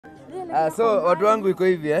So watu wangu iko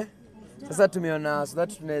hivi Sasa tumeona so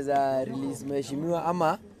that tunaweza release mheshimiwa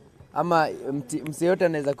ama mse yote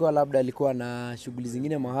anaweza kuwa labda alikuwa na shughuli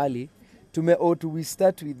zingine mahali. We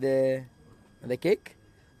start with the cake.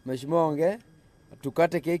 Mheshimiwa onge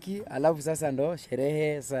tukate keki alafu sasa ndo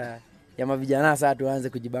sherehe sasa ya mavijana sasa tuanze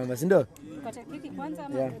kujibamba, si ndio? Tukate keki kwanza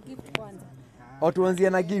ama gift kwanza? Tuanzie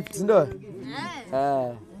na gift, si ndio?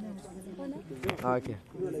 Okay.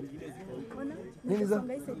 Nini hizo?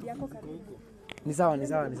 Ni sawa.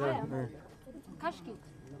 Cash cake.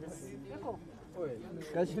 Yako.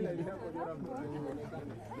 Cash cake.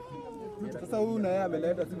 Sasa huyu na yeye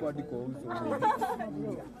ameleta simu hadi kwa uso.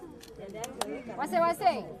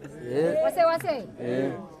 Wase.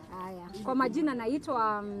 Haya. Kwa majina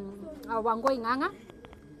naitwa Wangoi Ng'ang'a.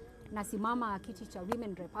 Nasimama kiti cha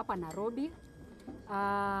Women Rep hapa Nairobi.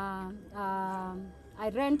 I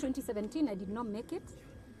ran 2017, I did not make it.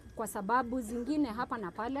 Kwa sababu zingine hapa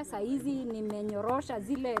na pale, saa hizi nimenyorosha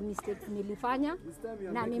zile mistakes nilifanya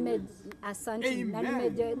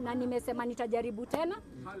na nimesema nitajaribu tena,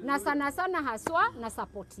 na sana haswa na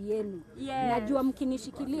support yenu. Najua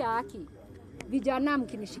mkinishikilia haki, vijana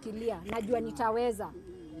mkinishikilia, najua nitaweza.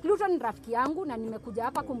 Pluto ni rafiki yangu na nimekuja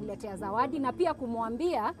hapa kumletea zawadi na pia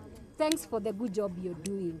kumwambia thanks for the good job you're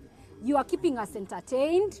doing. You are keeping us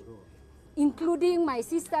entertained, including my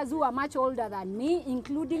sisters who are much older than me,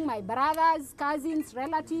 including my brothers, cousins,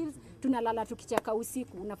 relatives. Tunalala tukicheka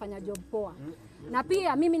usiku, unafanya job poa. Na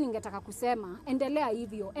pia mimi ningetaka kusema, endelea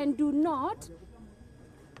hivyo and do not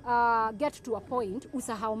get to a point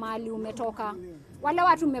usahau mahali umetoka. Wale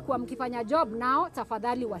watu mmekuwa mkifanya job nao,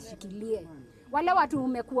 tafadhali washikilie. Wale watu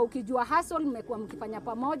mmekuwa ukijua hustle, mmekuwa mkifanya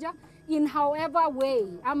pamoja, in however way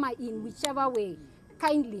ama in whichever way,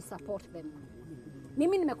 kindly support them.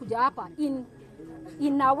 Mimi nimekuja hapa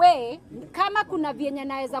in a way, kama kuna vyenye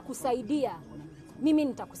naweza kusaidia, mimi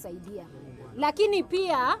nitakusaidia. Lakini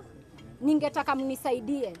pia ningetaka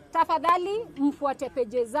mnisaidie. Tafadhali mfuate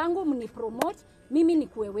page zangu, mnipromote, mimi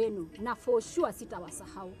nikuwe wenu na for sure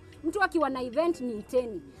sitawasahau. Mtu akiwa na event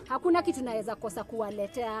niiteni. Hakuna kitu naweza kosa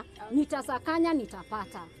kuwaletea. Nitasakanya,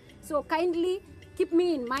 nitapata. So kindly keep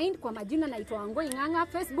me in mind. Kwa majina naitwa Wangoi Ng'ang'a.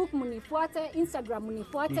 Facebook mnifuate, Instagram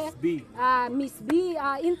mnifuate, Miss B,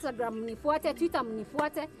 Instagram mnifuate, Twitter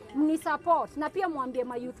mnifuate, mnisupport. Na pia mwambie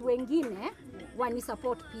mayouth wengine wani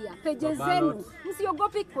support pia. Page zenu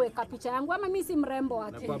msiogopi kuweka picha yangu ama mimi si mrembo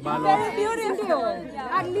wake. Very beautiful.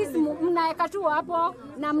 At least mnaeka tu hapo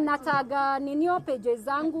na mnataga ninio page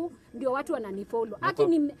zangu ndio watu wananifollow.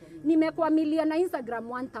 Haki nimekuwa milioni na Instagram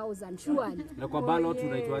 1000 surely. Na kwa ballot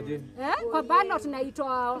unaitwaje? Kwa ballot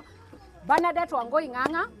tunaitwa Bernadette Wangoi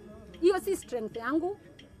Ng'ang'a. Hiyo si strength yangu.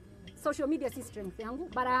 Social media si strength yangu,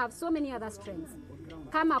 but I have so many other strengths.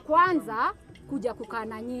 Kama kwanza kuja kukaa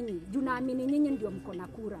na nyinyi. Juu naamini nyinyi ndio mko na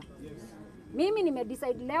kura. Mimi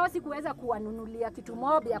nimedecide leo sikuweza kuwanunulia kitu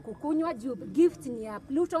mob ya kukunywa juu gift ni ya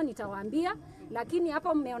Pluto nitawaambia, lakini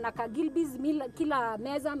hapo mmeona ka Gilbis kila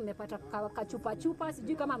meza mmepata kachupa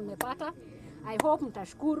sijui kama mmepata. I hope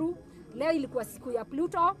mtashukuru. Leo ilikuwa siku ya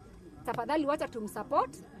Pluto. Tafadhali wacha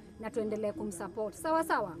tumsupport na tuendelee kumsupport.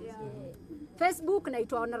 Sawa. Facebook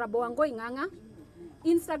naitwa Honorable Wangoi Ng'ang'a.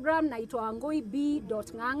 Instagram naitwa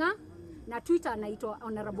wangoi.b.ng'ang'a na Twitter naitwa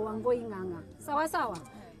Honorable Wangoi Ng'ang'a. Sawa.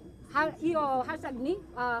 Hiyo hashtag ni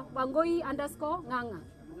Wangoi_Ng'ang'a.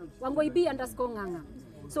 Wangoi_B_Ng'ang'a.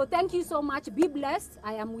 So thank you so much. Be blessed.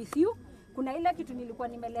 I am with you. Kuna ile kitu nilikuwa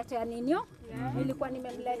nimeletea ninyo. Nilikuwa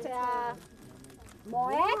nimemletea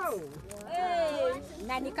Moet.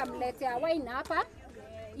 Na nikamletea wine hapa.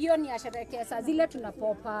 Hiyo ni asherekea saa zile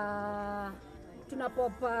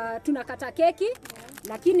tunakata keki,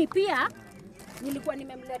 lakini pia nilikuwa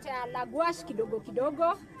nimemletea lagwash kidogo.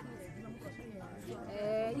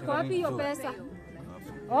 Iko wapi hiyo pesa?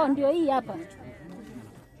 Ndio hii hapa.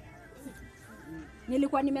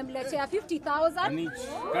 Nilikuwa nimemletea 50,000.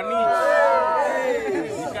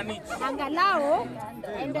 Kanich. Angalau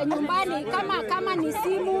ende nyumbani kama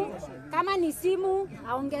ni simu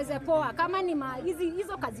aongeze poa. Kama ni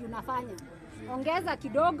hizo kazi unafanya, ongeza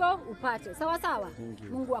kidogo upate. Sawa.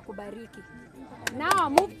 Mungu akubariki.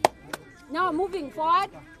 Now moving forward,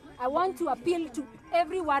 I want to appeal to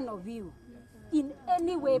every one of you in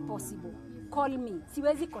any way possible. Call me.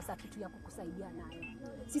 Siwezi kosa kitu ya kukusaidia nayo.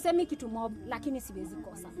 Sisemi kitu mob, lakini siwezi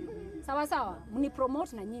kosa. Sawa.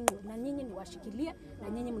 Mnipromote na nyinyi niwashikilie na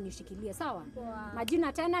nyinyi mnishikilie. Sawa.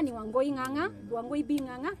 Majina tena ni Wangoi Ng'ang'a, Wangoi B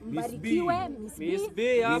Ng'ang'a. Mbarikiwe Miss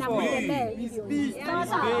B na muendelee hivyo.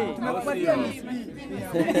 Sawa. Tunakupatia Miss B.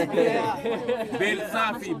 Bel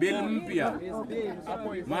safi, bel mpya.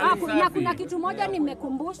 Kuna kitu moja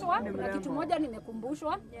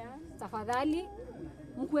nimekumbushwa. Tafadhali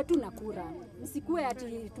mkuwe tu na kura, msikuwe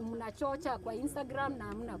ati mnachocha kwa Instagram na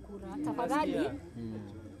hamna kura. Tafadhali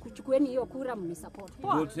kuchukueni hiyo kura, mnisupport.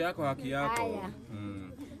 Poa. Vote yako haki yako. Haya.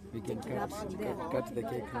 We can Take it up from there. cut the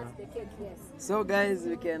cake now. Cut the cake, yes. So guys,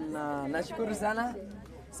 we can nashukuru sana.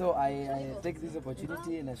 So I take this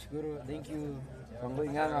opportunity, nashukuru. Thank you for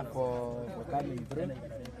going on for coming through.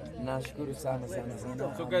 Nashukuru sana.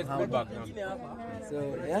 So guys, pull back now.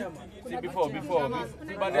 So yeah. See before.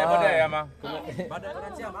 Baadaye ama.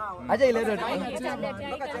 Acha ile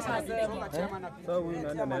So huyu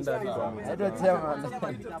nani anaenda hadi kwa mimi? ndio chama.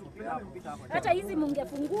 Hata hizi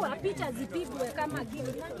mungefungua picha zipigwe kama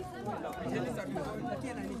gift.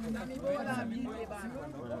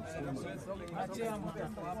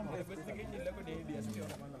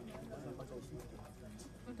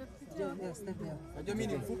 Najua mimi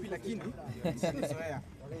ni mfupi lakini sijazoea.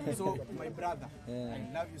 So my brother, I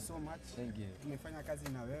love you so much. Thank you. Tumefanya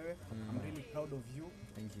kazi na wewe. I'm really proud of you.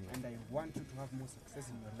 Thank you. And I want you to have more success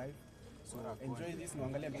in your life. So enjoy this na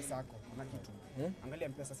angalia mpesa yako. Kuna kitu. Angalia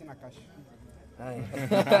mpesa, sina cash. Hai.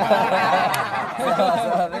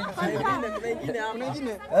 Kuna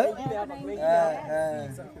ingine?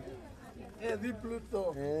 The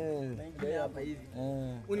Pluto.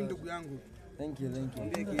 Uni ndugu yangu. Thank you.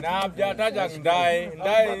 Na hajataja ndai.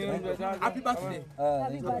 Happy birthday.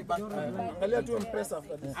 Angalia tu mpesa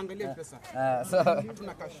after this. Angalia mpesa. So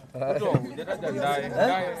Tuna cash. Pluto, hajataja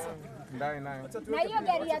ndai nayo. Na hiyo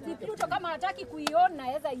gari ya Pluto kama hataki kuiona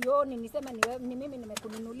naweza ioni niseme ni mimi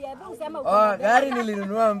nimekununulia. Hebu usema oh, gari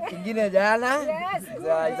nilinunua kingine jana. Yes,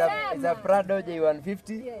 It's a Prado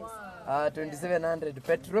J150. Yes. 2700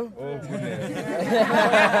 petrol. Oh, goodness.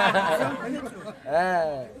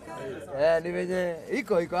 Ni venye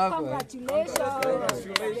iko hapo.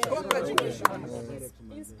 Congratulations.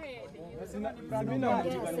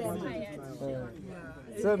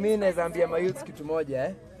 So mimi naweza ambia mayouth kitu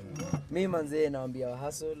moja Mimi manzee naambia wa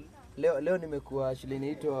hustle. Leo nimekuwa shule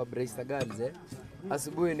inaitwa Bracer Girls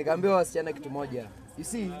Asubuhi nikaambia wasichana kitu moja. You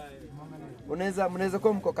see, mnaweza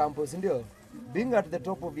kuwa mko campus ndio? Being at the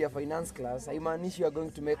top of your finance class, haimaanishi you are going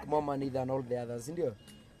to make more money than all the others, ndio?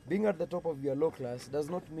 Being at the top of your law class does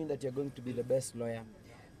not mean that you are going to be the best lawyer.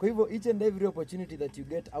 Kwa hivyo each and every opportunity that you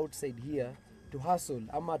get outside here to hustle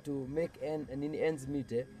ama to make ends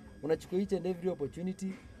meet, unachukua each and every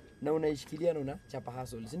opportunity na unaishikilia na unachapa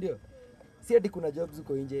hustle, si ndio? Si ati kuna jobs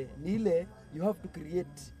uko nje, ni ile you have to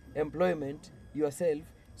create employment yourself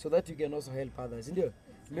so that you can also help others, si ndio?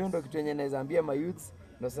 Leo ndo kitu yenye naweza ambia my youths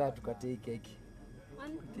ndo sasa tukate hii keki.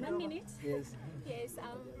 One minute. Yes. Yes,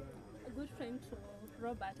 a good friend to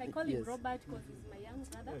Robert. I call him Robert because he's my young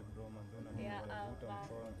brother. Yeah,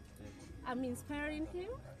 I'm inspiring him.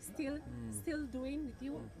 Still doing with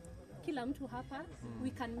you. Kila mtu hapa, we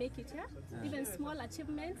can make it, yeah? Even small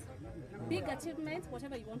achievements, big achievements,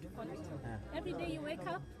 whatever you want to call it. Every day you wake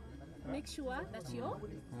up, make sure that you're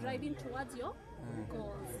driving towards your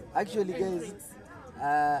goals. Actually, guys,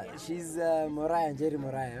 she's Jerry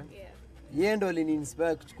Moraya. Yeah. Yeye ndo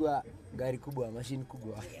aliniinspire kuchukua gari kubwa, machine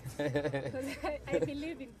kubwa. Because I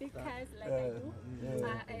believe in big cars like I do.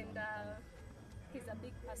 And he's a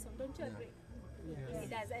big person, don't you agree? He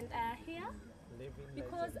does. And here,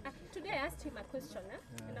 because today I asked him a question,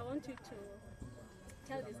 and I want you to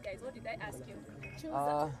tell these guys, what did I ask you?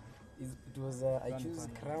 Choose It was I choose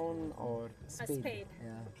crown or spade. a spade.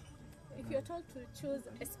 Yeah. If you're told to choose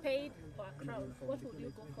a spade or a crown, what would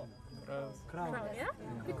you go for? Crown, yeah?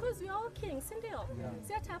 Because we are all kings, ndio?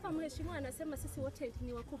 Si hata hapa mheshimiwa anasema sisi wote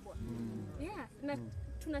ni wakubwa. Yeah, na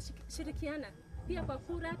tunashirikiana. Pia kwa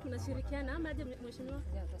kura tunashirikiana ama aje mheshimiwa?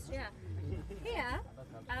 Yeah. Here,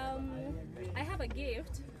 I have a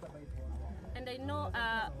gift. And I know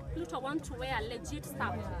Pluto wants to wear a legit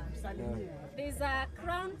stuff. There's a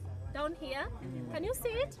crown down here. Can you see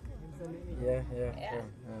it? Yeah.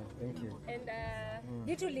 Thank you. And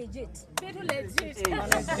Little legit. little legit.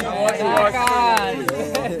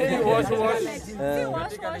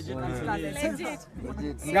 Legit.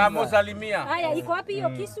 Ngamo salimia. Haya, iko wapi hiyo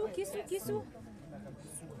kisu?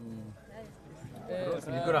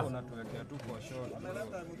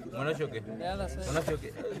 Mwanashoke.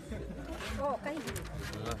 Oh, kaibu.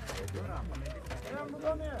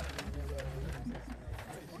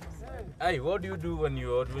 Hey, what do you do when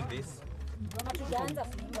you are doing this? Hatujaanza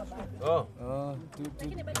kuimba bado. Oh,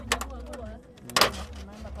 Lakini bado hujakuwa.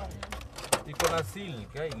 iko na seal,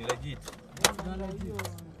 kai ni legit.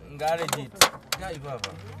 Nga legit. Kai baba.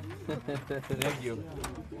 Thank you.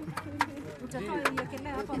 Utafaa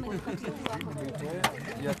uiekelea hapo ama nikatie hapo.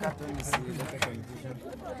 Your carton is like a condition.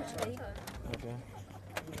 Okay.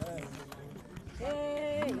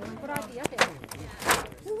 Mkurati yake.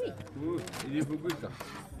 Ui. Ilifuguka.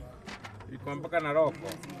 Iko mpaka na roko.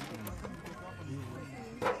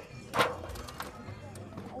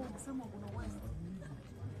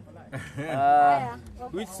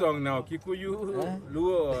 Which song now? Kikuyu,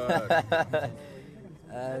 Luo?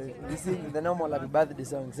 We sing the normal happy birthday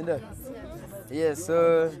songs, isn't it? Yes,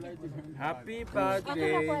 so Happy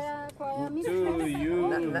birthday to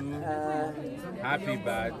you. Happy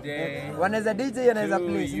birthday. wanaweza DJ anaweza to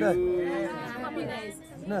play, isn't it? you.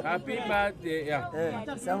 No. Happy birthday.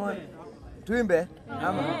 Yeah. Someone tuimbe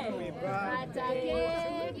ama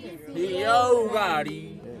Iyo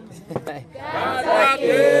ugali. Kata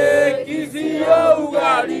keki siyo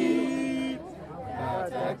ugali.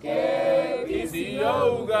 Kata keki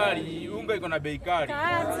siyo ugali. Unga iko na bei kali.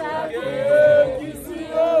 Keki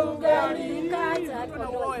siyo ugali.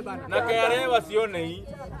 Na kare wasione hii.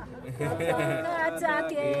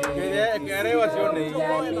 Kare wasione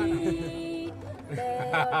hii.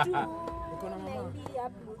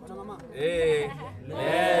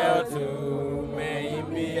 Leo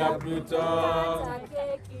tumeimbia Pluto.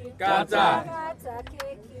 Kata.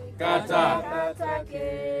 Kata.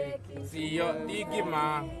 Sio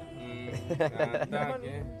igima. Kata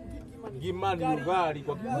ke. Gima ni ugali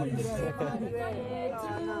kwa Kikuyu.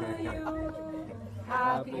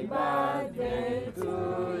 Happy birthday to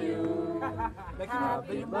you.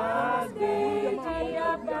 Happy birthday,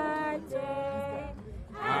 dear birthday.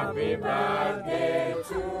 Happy birthday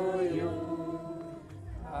to you.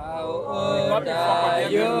 How old are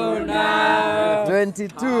you now?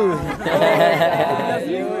 22.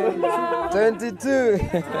 22.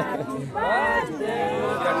 Happy birthday.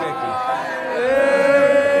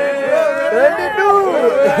 22.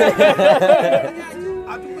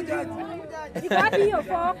 Iko wapi hiyo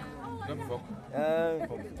fork? Fork.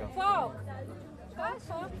 Fork.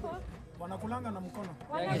 Wanakulanga na mkono.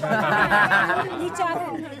 Ni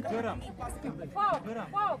chafu.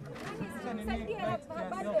 Fork. Nisaidie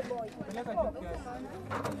birthday boy.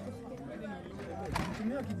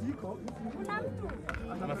 Tumia kijiko. Kuna mtu.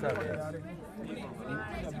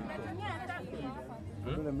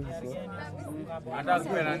 Anda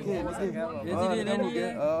kuwe nani?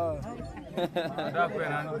 Anda kuwe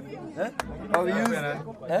nani? Oh, we use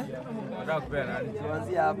Anda kuwe nani?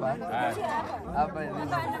 kuanzia hapa. Hapa hivi.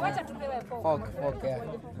 Wacha tupewe fork. Fork, yeah.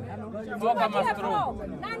 Fork ama straw?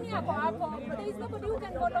 Nani ako hapo? There is nobody who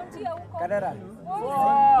can volunteer huko. Kadera.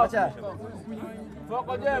 Oh, Wacha.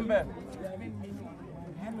 Foko jembe.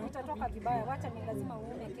 itatoka vibaya. Wacha ni lazima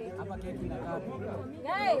uume keki.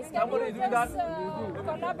 Guys, can you just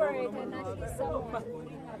collaborate and at least someone?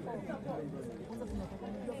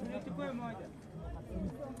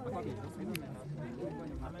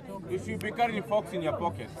 You should be carrying forks in your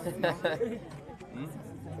pocket.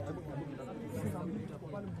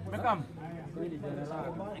 Beckham.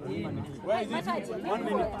 Where is it? 1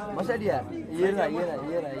 minute. Mashadia. Yera.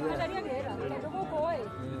 Masharia gera. Kidogo koi.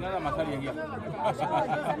 Nada masali ingia.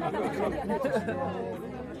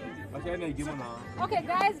 Masali ingia na. Okay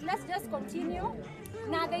guys, let's just continue.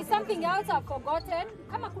 Now there is something else I've forgotten.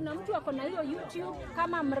 Kama kuna mtu ako na hiyo YouTube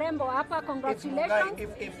kama mrembo hapa, congratulations.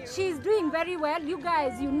 She's doing very well. You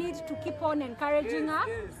guys, you need to keep on encouraging her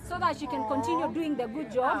so that she can continue doing the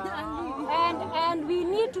good job. And we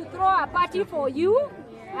need to throw a party for you.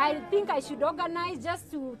 I think I should organize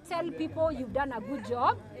just to tell people you've done a good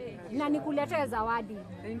job. Na nikuletee zawadi.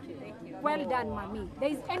 Thank you. Well done, Mami.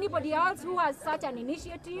 There is anybody else who has such an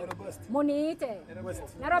initiative? Muniite.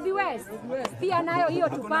 Nairobi West. Pia nayo hiyo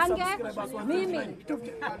tupange. Mimi.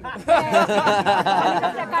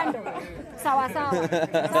 Kando. Sawa.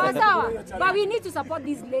 But we need to support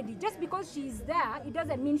this lady. Just because she is there, it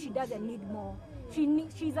doesn't mean she doesn't need more.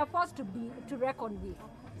 She's a force to reckon with.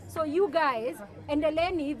 So you guys,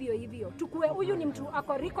 endeleeni hivyo. Tukue huyu ni mtu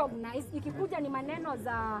ako recognize, ikikuja ni maneno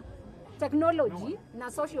za technology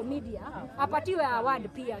na social media, apatiwe award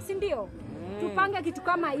pia, si ndio? Tupange kitu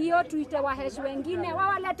kama hiyo, tuite waheshi wengine,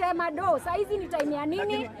 wawalete mado. Saa hizi ni time ya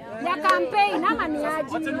nini? Ya campaign ama ni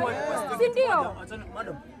aji? Si ndio?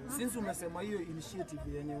 Madam, since umesema hiyo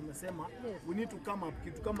initiative yenye umesema, we need to come up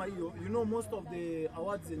kitu kama hiyo. You know, most of the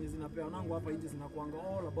awards zenye zinapeanangwa hapa nje zinakuanga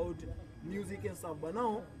all about music and stuff, but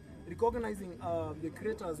now recognizing the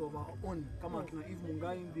creators of our own kama kina Eve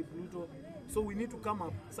Mungai, the Pluto, so we need to come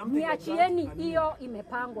up something like that. Niachieni hiyo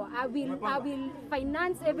imepangwa. I will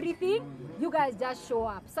finance everything. You guys just show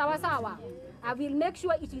up. Sawa. I will make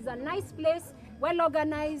sure it is a nice place, well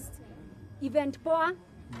organized, event poa.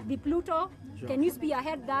 The Pluto, can you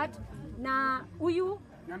spearhead that? Na huyu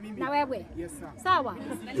na wewe. Yes, sir. Sawa?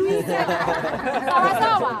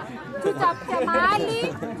 Sawa. Tutafute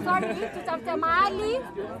mahali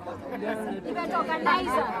event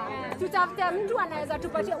organizer. Tutafute mtu anaweza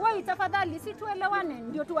tupatia. Wewe tafadhali si tuelewane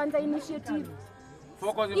ndio tuanze initiative.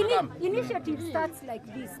 Initiative starts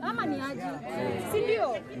like this. Ama ni aje? Si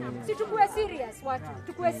ndio? Si tukue serious watu.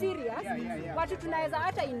 Tukue serious. Watu tunaweza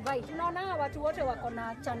hata invite. Unaona watu wote wako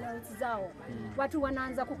na channels zao. Watu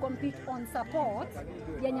wanaanza kucompete on support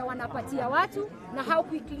yenye wanapatia watu na how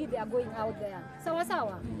quickly they are going out there. Sawa.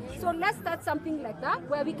 So let's start something like that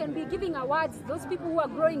where we can be giving awards those people who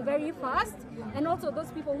are growing very fast and also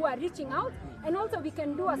those people who are reaching out, and also we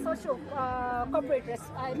can do a social corporate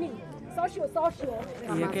social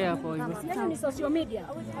ni social media.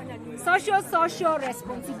 Social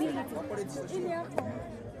responsibility.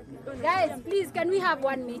 Guys, please, can we have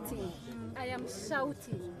one meeting? I am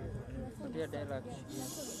shouting.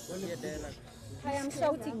 I am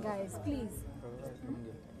shouting, guys, please.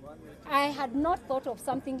 I had not thought of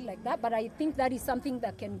something like that, but I think that is something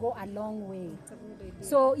that can go a long way.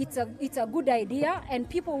 So it's a good idea, and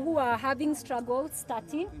people who are having struggles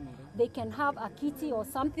starting, they can have a kitty or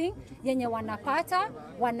something yenye wanapata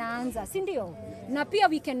wanaanza, si ndio? Na pia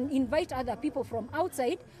we can invite other people from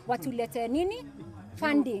outside watulete nini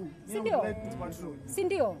funding, si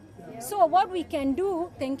ndio? So what we can do,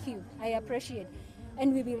 thank you, I appreciate,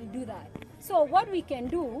 and we will do that. So what we can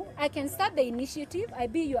do, I can start the initiative, I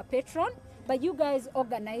be your patron, but you guys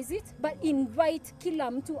organize it, but invite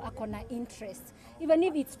kila mtu akona interest. Even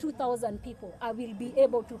if it's 2,000 people, I will be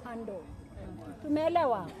able to handle.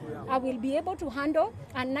 Tumeelewa? I will be able to handle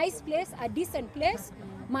a nice place, a decent place,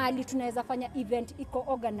 mahali tunaweza fanya event iko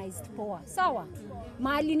organized poa. Sawa?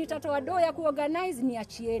 Mahali nitatoa doa ya kuorganize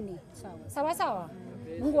niachieni. Sawa.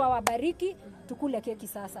 Mungu awabariki, tukule keki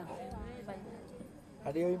sasa.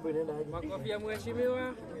 Hadi hiyo wimbo inaenda aje? Makofi ya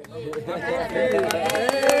mheshimiwa.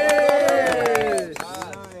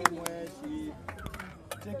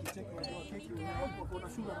 Cheki kuna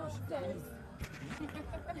sugar rush.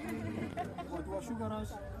 Watu wa sugar rush.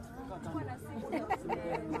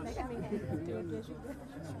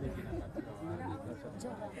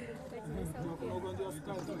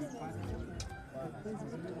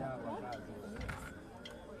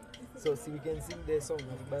 So we can sing the song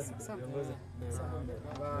basi.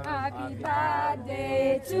 Happy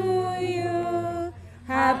birthday to you.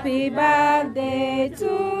 Happy birthday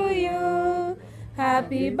to you.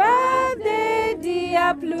 Happy birthday,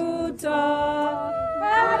 dear Pluto.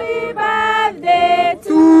 Happy birthday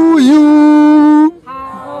to you.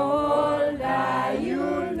 How old are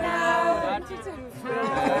you now?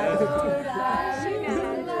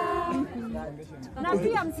 Na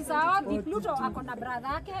pia msisahau Pluto ako na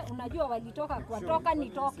brother yake, unajua walitoka kutoka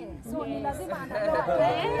nitoke. So ni lazima anatoa.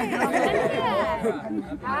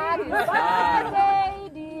 Happy birthday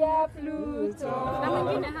dear Pluto. Na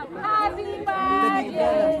mwingine hapa. Happy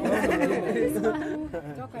birthday.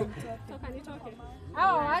 Toka nitoke.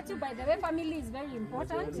 Hao watu, by the way, family is very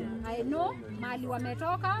important. I know mali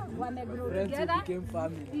wametoka, wamegrow together.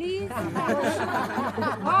 Please. And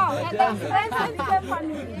then friends became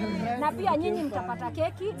family. Na pia nyinyi mtapata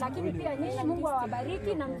keki, lakini pia nyinyi Mungu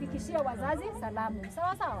awabariki na mfikishie wazazi salamu.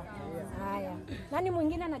 Sawa. Haya. Nani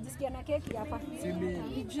mwingine anajisikia na keki hapa?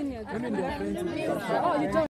 Mimi ndio friends.